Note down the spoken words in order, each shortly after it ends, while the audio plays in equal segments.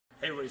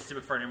Hey everybody, Steve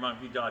McFarland,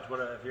 Mountain View Dodge.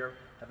 What I have here,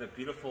 I have a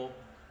beautiful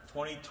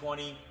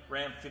 2020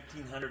 Ram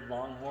 1500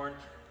 Longhorn.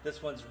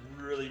 This one's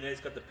really nice.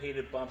 It's got the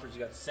painted bumpers. You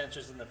got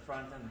sensors in the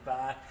front and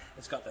back.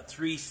 It's got the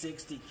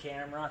 360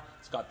 camera.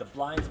 It's got the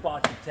blind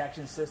spot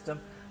detection system.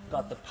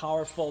 Got the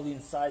power folding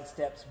side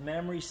steps,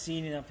 memory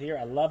seating up here.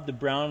 I love the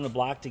brown and the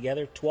black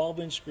together.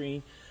 12-inch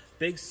screen,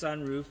 big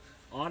sunroof,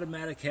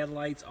 automatic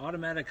headlights,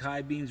 automatic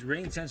high beams,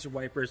 rain sensor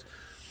wipers,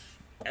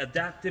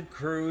 adaptive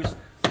cruise.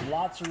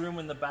 Lots of room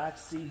in the back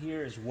seat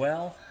here as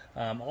well.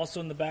 Also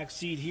in the back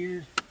seat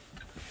here,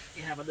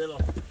 you have a little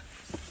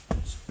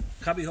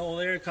cubby hole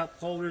there, cup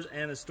holders,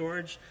 and a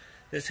storage.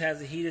 This has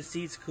the heated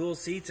seats, cool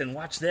seats, and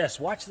watch this,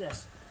 watch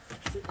this.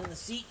 Sit in the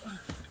seat,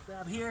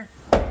 grab here,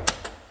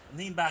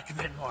 lean back a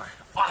bit more.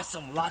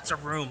 Awesome, lots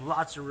of room,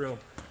 lots of room.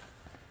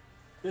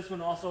 This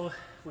one also,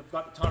 we've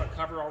got the tonneau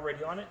cover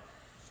already on it,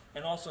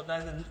 and also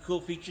another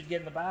cool feature to get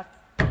in the back.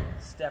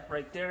 Step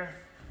right there,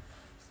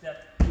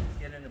 step,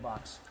 get in the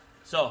box.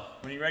 So,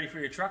 when you're ready for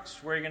your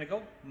trucks, where are you going to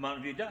go?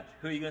 Mountain View Dodge.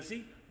 Who are you going to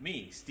see?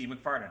 Me, Steve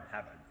McFarland.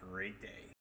 Have a great day.